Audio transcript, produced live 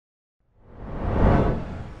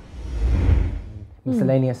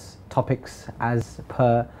miscellaneous topics as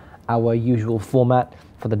per our usual format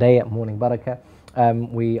for the day at Morning Baraka.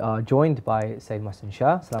 We are joined by Sayed Mohsen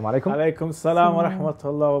Shah. Assalamu alaikum. Alaikum salam wa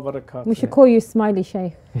rahmatullah wa barakatuh. We should call you Smiley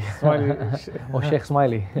Sheikh. Smiley. Or Sheikh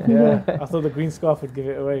Smiley. Yeah, I thought the green scarf would give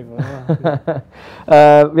it away. But,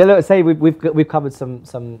 Let's say we've covered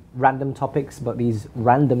some random topics, but these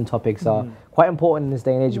random topics are quite important in this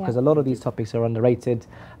day and age because a lot of these topics are underrated,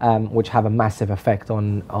 which have a massive effect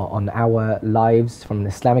on our lives from an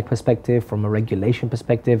Islamic perspective, from a regulation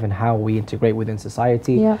perspective, and how we integrate within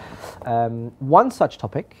society. Yeah. One such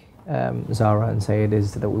topic, Zahra and Sayed,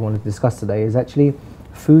 is that we wanted to discuss today is actually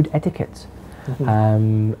food etiquette.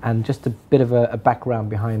 And just a bit of a background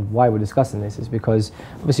behind why we're discussing this is because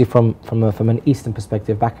obviously from an Eastern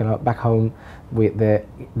perspective, back home, the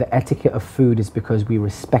etiquette of food is because we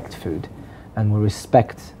respect food and we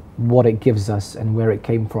respect what it gives us and where it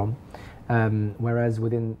came from. Whereas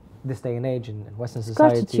within this day and age in Western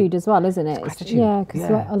society, gratitude as well, isn't it? Gratitude. Yeah,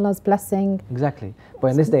 because Allah's blessing. Exactly.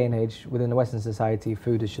 But in this day and age, within the Western society,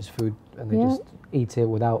 food is just food, and they just eat it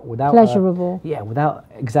without pleasurable.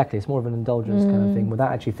 Exactly. It's more of an indulgence kind of thing,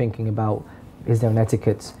 without actually thinking about is there an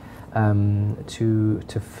etiquette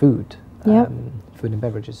to food, food and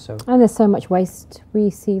beverages. So and there's so much waste.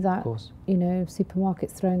 We see that. Of course. You know,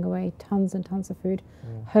 supermarkets throwing away tons and tons of food,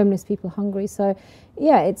 homeless people hungry. So,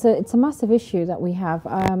 yeah, it's a massive issue that we have.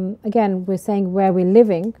 Again, we're saying where we're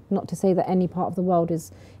living, not to say that any part of the world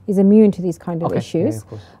is immune to these kind of issues. Yeah, of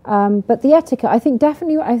course. But the etiquette, I think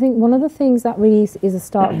one of the things that really is a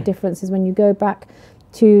stark difference is when you go back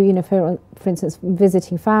to, you know, for instance,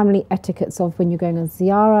 visiting family, etiquettes of when you're going on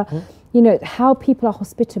ziyarah. You know, how people are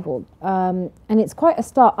hospitable. And it's quite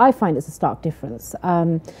I find it's a stark difference.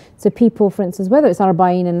 So people, for instance, whether it's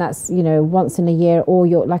Arba'een and that's, you know, once in a year, or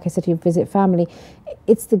like I said, you visit family,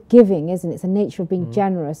 it's the giving, isn't it? It's the nature of being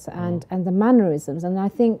generous and the mannerisms. And I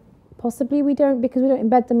think possibly we don't, because we don't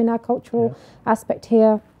embed them in our cultural aspect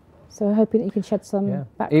here. So hoping that you can shed some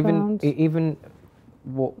background. Even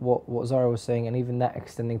what Zahra was saying, and even that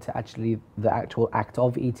extending to actually the actual act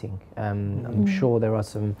of eating. I'm sure there are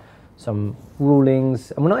some rulings,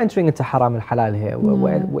 and we're not entering into haram and halal here.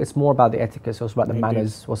 It's more about the etiquette, so it's about the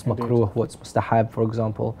manners, what's makruh, what's mustahab, for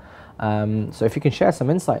example. So if you can share some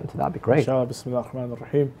insight into that, that'd be great. Inshallah, Bismillah ar-Rahman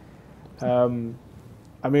ar-Rahim.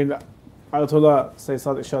 I mean, Ayatollah Sayyid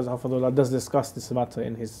Sadiq Shah Hafidhullah does discuss this matter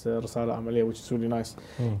in his Risala Amaliyah, which is really nice.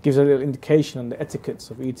 Gives a little indication on the etiquettes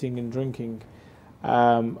of eating and drinking.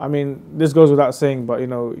 I mean, this goes without saying, but you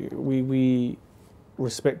know, we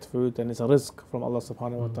respect food, and it's a rizq from Allah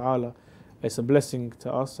subhanahu wa ta'ala. It's a blessing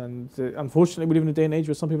to us, and unfortunately we live in a day and age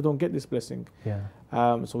where some people don't get this blessing.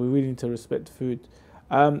 So we really need to respect food.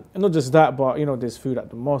 And not just that, but you know, there's food at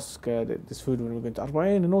the mosque, there's food when we're going to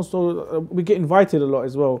Arba'een, and also we get invited a lot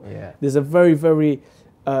as well. There's a very, very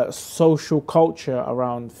social culture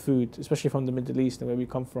around food, especially from the Middle East and where we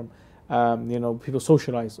come from. You know, people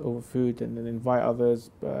socialize over food and then invite others.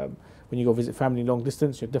 When you go visit family long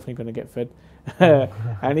distance, you're definitely going to get fed.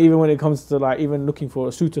 And even when it comes to like even looking for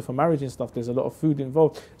a suitor for marriage and stuff, there's a lot of food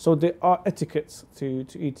involved. So there are etiquettes to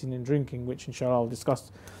eating and drinking, which inshallah I'll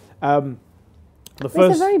discuss.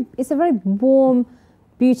 It's a very warm,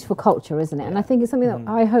 beautiful culture, isn't it? And I think it's something that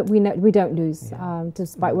I hope we don't lose,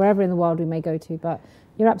 despite wherever in the world we may go to. But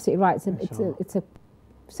you're absolutely right. It's a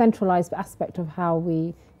centralized aspect of how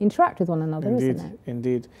we interact with one another, isn't it?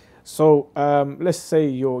 Indeed. So let's say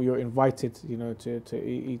you're invited, you know, to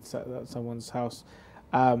eat at someone's house.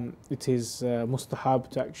 It is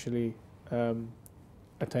mustahab to actually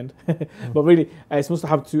attend, but really it's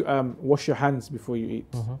mustahab to wash your hands before you eat.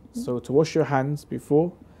 So to wash your hands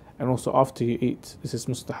before and also after you eat, this is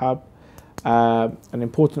mustahab. An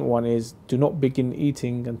important one is do not begin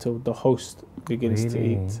eating until the host begins to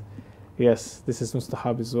eat. Yes, this is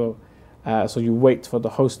mustahab as well. So you wait for the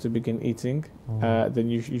host to begin eating, then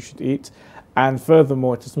you should eat. And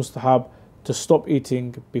furthermore, it is mustahab to stop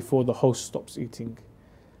eating before the host stops eating.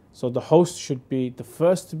 So the host should be the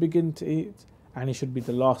first to begin to eat, and he should be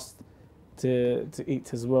the last to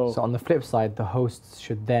eat as well. So on the flip side, the host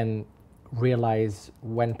should then realize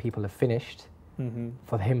when people have finished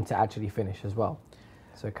for him to actually finish as well.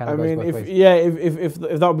 So it kind of goes both ways. If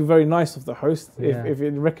that would be very nice of the host, if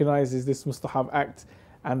it recognizes this mustahab act,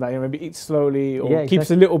 and that maybe eats slowly or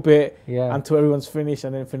keeps a little bit until everyone's finished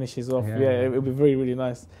and then finishes off. It would be very, really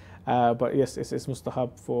nice. But yes, it's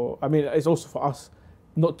mustahab it's also for us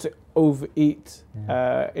not to overeat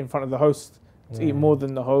in front of the host, to eat more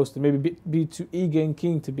than the host, and maybe be too eager and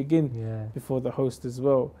keen to begin before the host as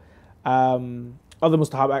well. Other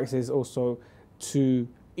mustahab acts is also to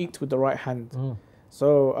eat with the right hand.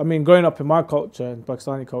 So, I mean, growing up in my culture, in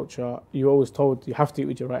Pakistani culture, you're always told you have to eat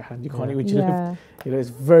with your right hand. You can't eat with your left. You know, it's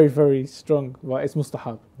very, very strong. But it's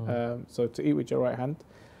mustahab. So to eat with your right hand.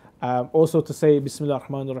 Also to say Bismillah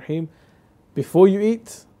ar-Rahman ar-Rahim before you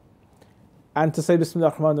eat. And to say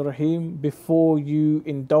Bismillah ar-Rahman ar-Rahim before you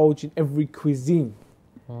indulge in every cuisine.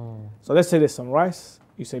 So let's say there's some rice.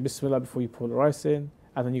 You say Bismillah before you pour the rice in.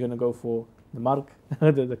 And then you're going to go for the marq,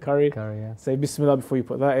 the curry. Say Bismillah before you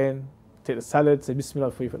put that in. Take the salad, say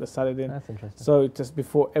Bismillah before you put the salad in. That's interesting. So just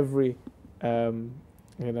before every,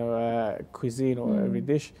 cuisine or every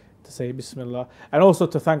dish, to say Bismillah. And also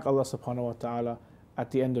to thank Allah subhanahu wa ta'ala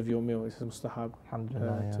at the end of your meal. It's mustahab.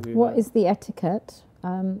 Alhamdulillah, to do What that. is the etiquette?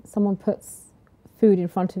 Someone puts food in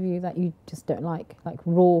front of you that you just don't like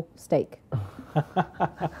raw steak.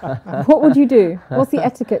 What would you do? What's the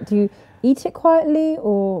etiquette? Do you eat it quietly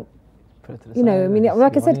or, Put it to the you know, side, I mean, just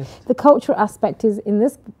like I be said, honest. the cultural aspect is in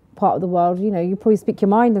this part of the world, you know, you probably speak your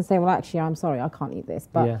mind and say, well, actually, I'm sorry, I can't eat this.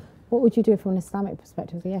 But what would you do from an Islamic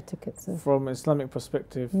perspective, the etiquettes of From an Islamic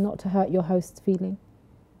perspective, not to hurt your host's feeling?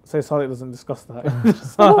 say Salih doesn't discuss that.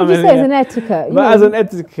 What would you say as an etiquette? You But know, as an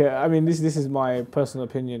etiquette, I mean, this is my personal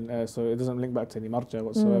opinion, so it doesn't link back to any marja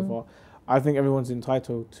whatsoever. I think everyone's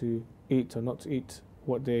entitled to eat or not to eat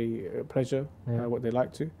what they pleasure, what they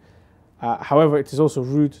like to. However, it is also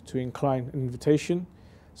rude to incline an invitation.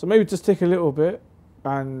 So maybe just take a little bit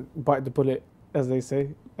and bite the bullet, as they say.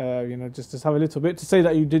 Just have a little bit to say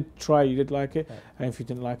that you did try, you did like it, and if you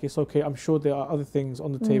didn't like it, it's okay. I'm sure there are other things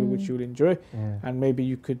on the table which you will enjoy, and maybe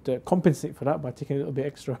you could compensate for that by taking a little bit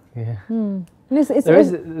extra.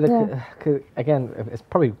 again, it's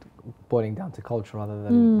probably boiling down to culture rather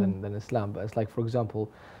than Islam. But it's like, for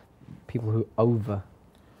example, people who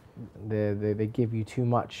they give you too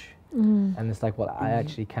much. And it's like, well, I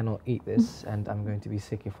actually cannot eat this, and I'm going to be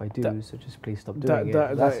sick if I do. So just please stop doing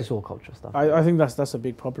it. That's just all culture stuff. I think that's a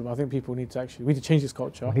big problem. I think people need to change this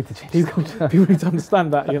culture. We need to change culture. People need to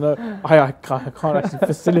understand that, I can't actually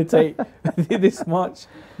facilitate this much.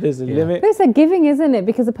 There's a limit. but it's a giving, isn't it?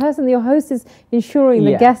 Because the person, your host, is ensuring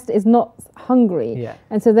the guest is not hungry,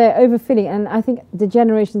 and so they're overfilling. And I think the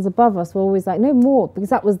generations above us were always like, no more,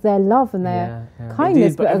 because that was their love and their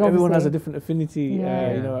kindness. Indeed, but everyone has a different affinity,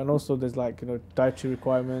 and also there's dietary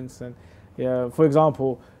requirements, and for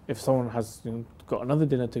example, if someone has got another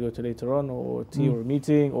dinner to go to later on, or tea or a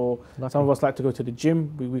meeting, or some of us like to go to the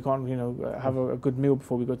gym, we can't have a good meal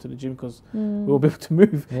before we go to the gym because we won't be able to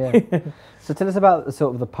move. So tell us about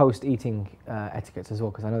sort of the post-eating etiquettes as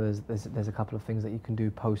well, because I know there's a couple of things that you can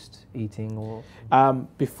do post-eating or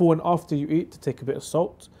before and after you eat, to take a bit of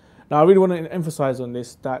salt. Now I really want to emphasize on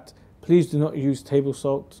this that please do not use table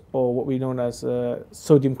salt or what we know as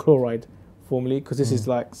sodium chloride formerly, because this is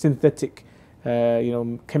like synthetic,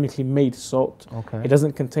 chemically made salt. It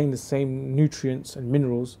doesn't contain the same nutrients and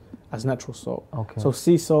minerals as natural salt. So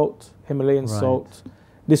sea salt, Himalayan salt,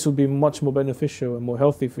 this will be much more beneficial and more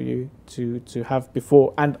healthy for you to have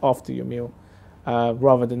before and after your meal,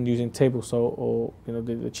 rather than using table salt or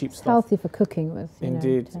the cheap stuff. Healthy for cooking with.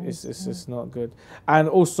 Indeed, it's not good. And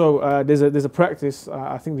also there's a practice,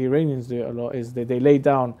 I think the Iranians do it a lot, is they lay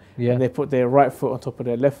down and they put their right foot on top of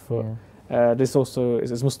their left foot. This also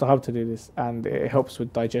is mustahab to do this, and it helps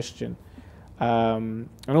with digestion. And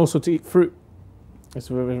also to eat fruit. It's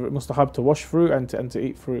mustahab to wash fruit and to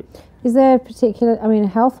eat fruit. Is there a particular,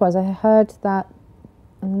 health-wise, I heard that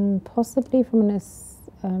possibly from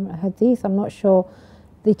a hadith, I'm not sure,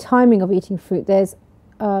 the timing of eating fruit. There's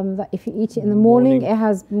that if you eat it in the morning, it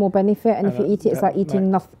has more benefit, and if you eat it, it's like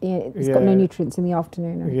eating nothing. It's got no nutrients in the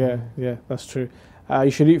afternoon. Yeah, that's true.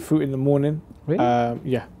 You should eat fruit in the morning. Really?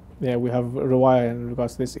 Yeah, we have a riwayah in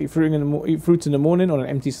regards to this. Eat fruit in the morning on an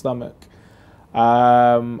empty stomach.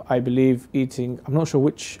 I believe I'm not sure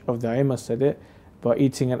which of the Aimah said it, but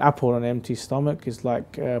eating an apple on an empty stomach is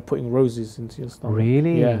like putting roses into your stomach.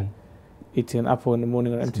 Really? Yeah. Eating an apple in the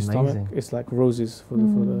morning on an empty stomach, it's like roses for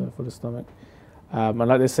the stomach. And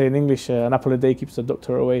like they say in English, an apple a day keeps the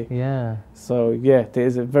doctor away. Yeah. So there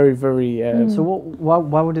is a very, very... So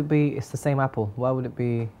why would it be, it's the same apple, why would it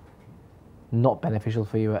be not beneficial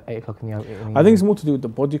for you at 8 o'clock in the evening? I think it's more to do with the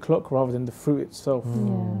body clock rather than the fruit itself.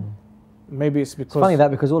 Maybe it's because... It's funny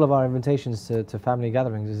that because all of our invitations to family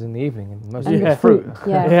gatherings is in the evening, and most of it's fruit.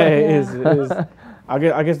 It is. I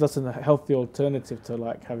guess that's a healthy alternative to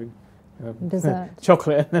like having dessert,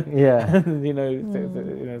 chocolate, and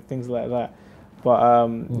then, things like that. But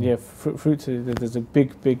fruit. There's a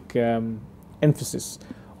big emphasis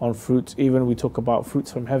on fruit. Even we talk about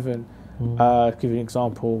fruits from heaven. Give you an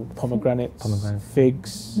example: pomegranates,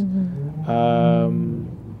 figs,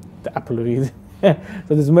 the apple of Eden.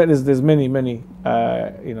 So there's many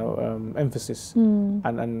emphasis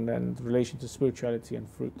and relation to spirituality and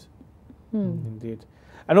fruit. Indeed.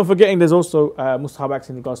 And not forgetting, there's also mustahab acts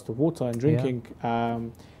in regards to water and drinking.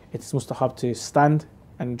 It's mustahab to stand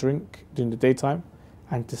and drink during the daytime,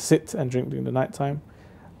 and to sit and drink during the nighttime.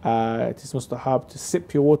 It is mustahab to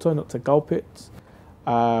sip your water, not to gulp it.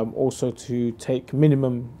 Also to take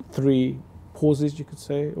minimum 3 pauses, you could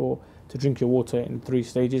say, or to drink your water in 3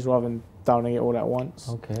 stages rather than downing it all at once.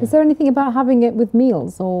 Okay. Is there anything about having it with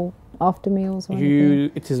meals or after meals or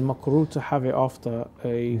anything? It is makruh to have it after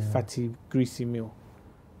a fatty, greasy meal.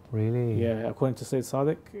 Really? Yeah, according to Sayyid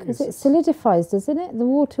Sadiq. Because it solidifies, doesn't it? The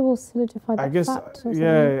water will solidify that fat or something?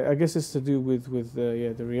 Yeah, I guess it's to do with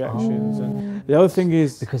the reactions. And the other thing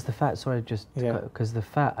is... Because the fat, sorry, because the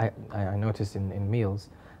fat, I noticed in meals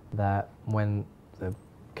that when the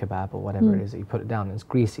kebab or whatever it is that you put it down, it's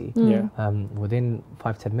greasy. Within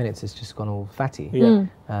 5-10 minutes, it's just gone all fatty.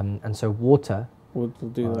 And so water will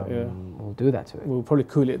do that, will do that to it. We'll probably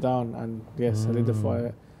cool it down and solidify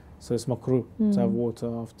it. So it's makruh to have water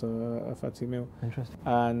after a fatty meal. Interesting.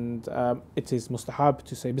 And it is mustahab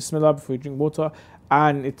to say Bismillah before you drink water,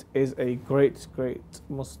 and it is a great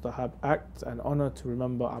mustahab act and honor to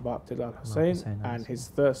remember Abu Abdullah Hussein and his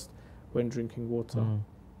thirst when drinking water.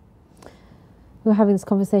 We were having this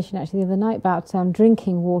conversation actually the other night about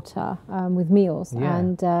drinking water with meals,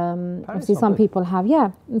 and obviously some people have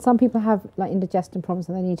and some people have like indigestion problems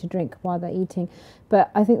and they need to drink while they're eating.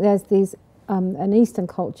 But I think there's these an Eastern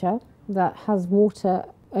culture that has water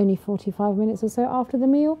only 45 minutes or so after the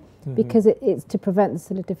meal, because it's to prevent the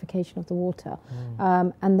solidification of the water,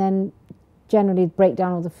 and then generally break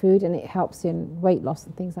down all the food, and it helps in weight loss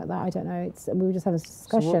and things like that. I don't know. We were just having a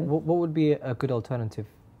discussion. So what would be a good alternative?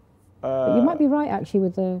 But you might be right actually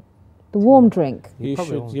with the warm drink. You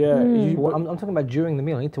should, I'm talking about during the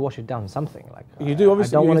meal. You need to wash it down something like. You do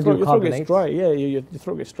obviously. I don't want to do your throat gets carbonates. dry. Yeah, your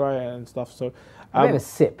throat gets dry and stuff. So a bit of a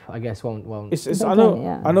sip, I guess. Won't.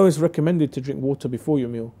 I know it's recommended to drink water before your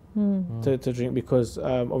meal. To drink because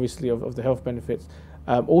obviously of the health benefits.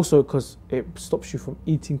 Also because it stops you from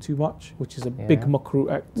eating too much, which is a big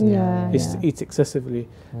makruh act. To eat excessively.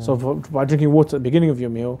 So by drinking water at the beginning of your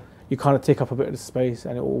meal, you kind of take up a bit of the space,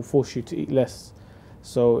 and it will force you to eat less.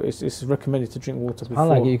 So it's recommended to drink water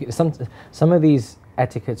before. Some of these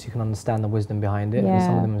etiquettes you can understand the wisdom behind it, and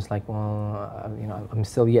some of them is like, well, I'm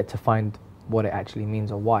still yet to find what it actually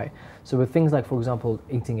means or why. So with things like, for example,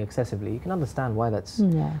 eating excessively, you can understand why that's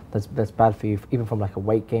bad for you, even from like a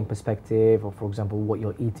weight gain perspective, or for example, what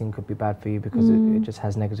you're eating could be bad for you because it just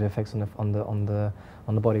has negative effects on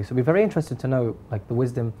the body. So we're very interested to know like the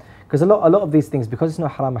wisdom, because a lot of these things, because it's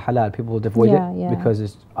not haram or halal, people will avoid it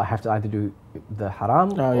because I have to either do the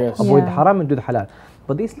haram or avoid the haram and do the halal.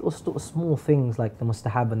 But these little small things like the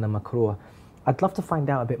mustahab and the makruh, I'd love to find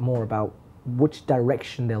out a bit more about which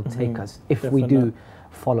direction they'll take us if we do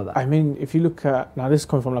follow that. I mean, if you look at, now this is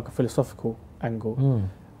coming from like a philosophical angle,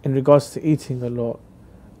 in regards to eating a lot,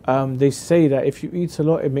 they say that if you eat a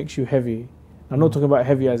lot, it makes you heavy. I'm not talking about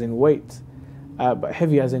heavy as in weight, but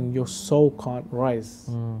heavy as in your soul can't rise.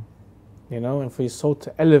 And for your soul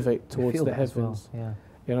to elevate towards the heavens.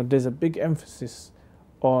 There's a big emphasis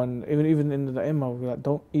on, even in the Imam, like,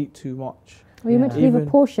 don't eat too much. Well, you're meant to leave a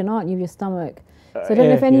portion, aren't you, of your stomach? So I don't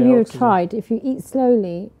know if any of you have tried, if you eat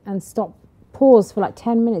slowly and pause for like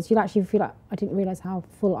 10 minutes, you'll actually feel like, I didn't realise how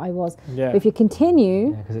full I was. But if you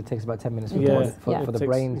continue... because it takes about 10 minutes for the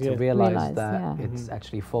brain to realise that it's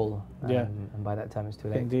actually full. And by that time it's too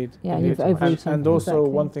late. Indeed. You've overeaten. And also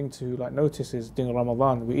one thing to like notice is during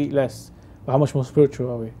Ramadan, we eat less, but how much more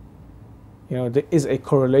spiritual are we? There is a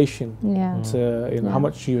correlation to how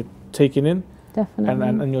much you're taking in. Definitely.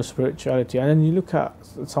 And your spirituality. And then you look at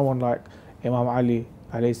someone like Imam Ali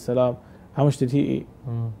alayhi salam, how much did he eat?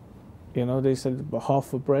 They said about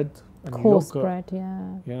half a bread and coarse yogurt. bread,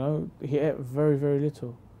 he ate very, very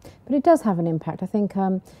little. But it does have an impact. I think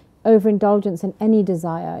overindulgence in any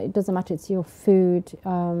desire, it doesn't matter, it's your food,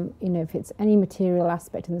 if it's any material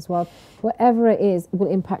aspect in this world, whatever it is, it will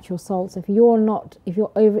impact your soul. So if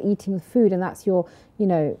you're overeating with food and that's your,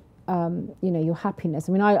 your happiness.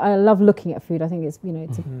 I mean, I love looking at food. I think it's,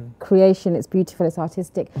 it's a creation, it's beautiful, it's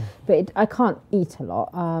artistic, but I can't eat a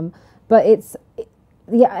lot. But it's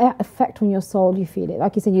the effect on your soul, you feel it.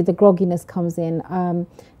 Like you said, the grogginess comes in.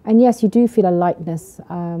 And yes, you do feel a lightness.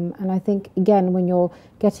 And I think, again, when you're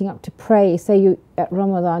getting up to pray, say you at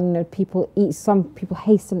Ramadan, people eat, some people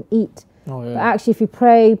hasten eat. But actually, if you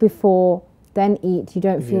pray before, then eat, you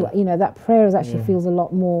don't feel, that prayer actually feels a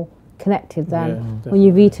lot more connected than when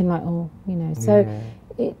you've eaten like, So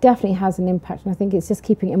it definitely has an impact. And I think it's just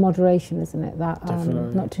keeping it in moderation, isn't it? That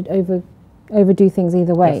not to overdo things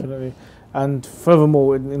either way. Definitely. And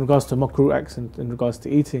furthermore, in regards to makruh acts and in regards to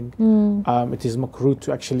eating, it is makruh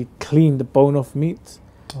to actually clean the bone of meat.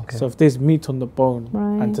 Okay. So if there's meat on the bone,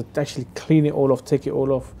 Right. and to actually clean it all off, take it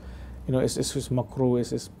all off, you know, it's makruh,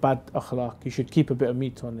 it's bad akhlaq. You should keep a bit of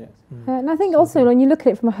meat on it. And I think also when you look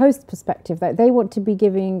at it from a host perspective, that they want to be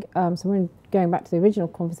giving, so we're going back to the original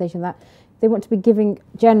conversation, that they want to be giving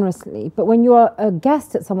generously. But when you're a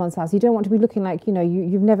guest at someone's house, you don't want to be looking like, you know,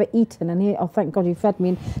 you've never eaten and here, oh, thank God you fed me,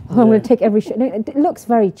 and I'm going to take every shit. No, it looks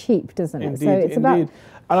very cheap, doesn't it? Indeed, So it's about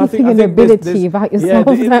and I keeping think nobility about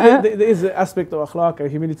yourself. Yeah, there is an aspect of akhlaq and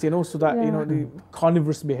humility, and also that, you know, the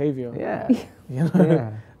carnivorous behaviour. Yeah. You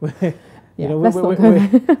know, Yeah, you know, let's not go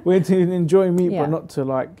there. we're to enjoy meat, Yeah. but not to,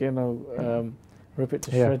 like, you know, rip it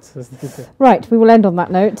to shreds. As they say. Right, we will end on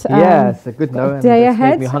that note. Yeah, it's a good note. day It's made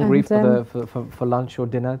ahead me hungry and, for lunch or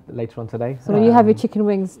dinner later on today. So when you have your chicken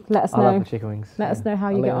wings, let us I'll have know. the chicken wings. Let us know how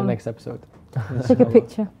I'll you let get in on. the next episode. Take a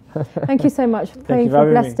picture. Thank you so much. Praying you for for a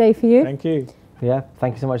having blessed me. day for you. Thank you. Yeah,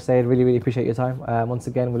 thank you so much, Sayed. Really, really appreciate your time. Once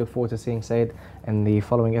again, we look forward to seeing Sayed in the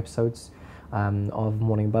following episodes of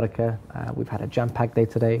Morning Baraka. We've had a jam-packed day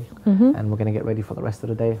today, and we're going to get ready for the rest of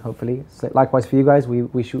the day, hopefully. So likewise for you guys, we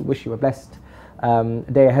wish you a blessed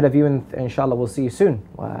day ahead of you, and inshallah we'll see you soon.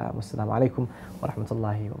 Wassalamu alaikum wa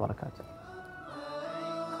rahmatullahi wa barakatuh.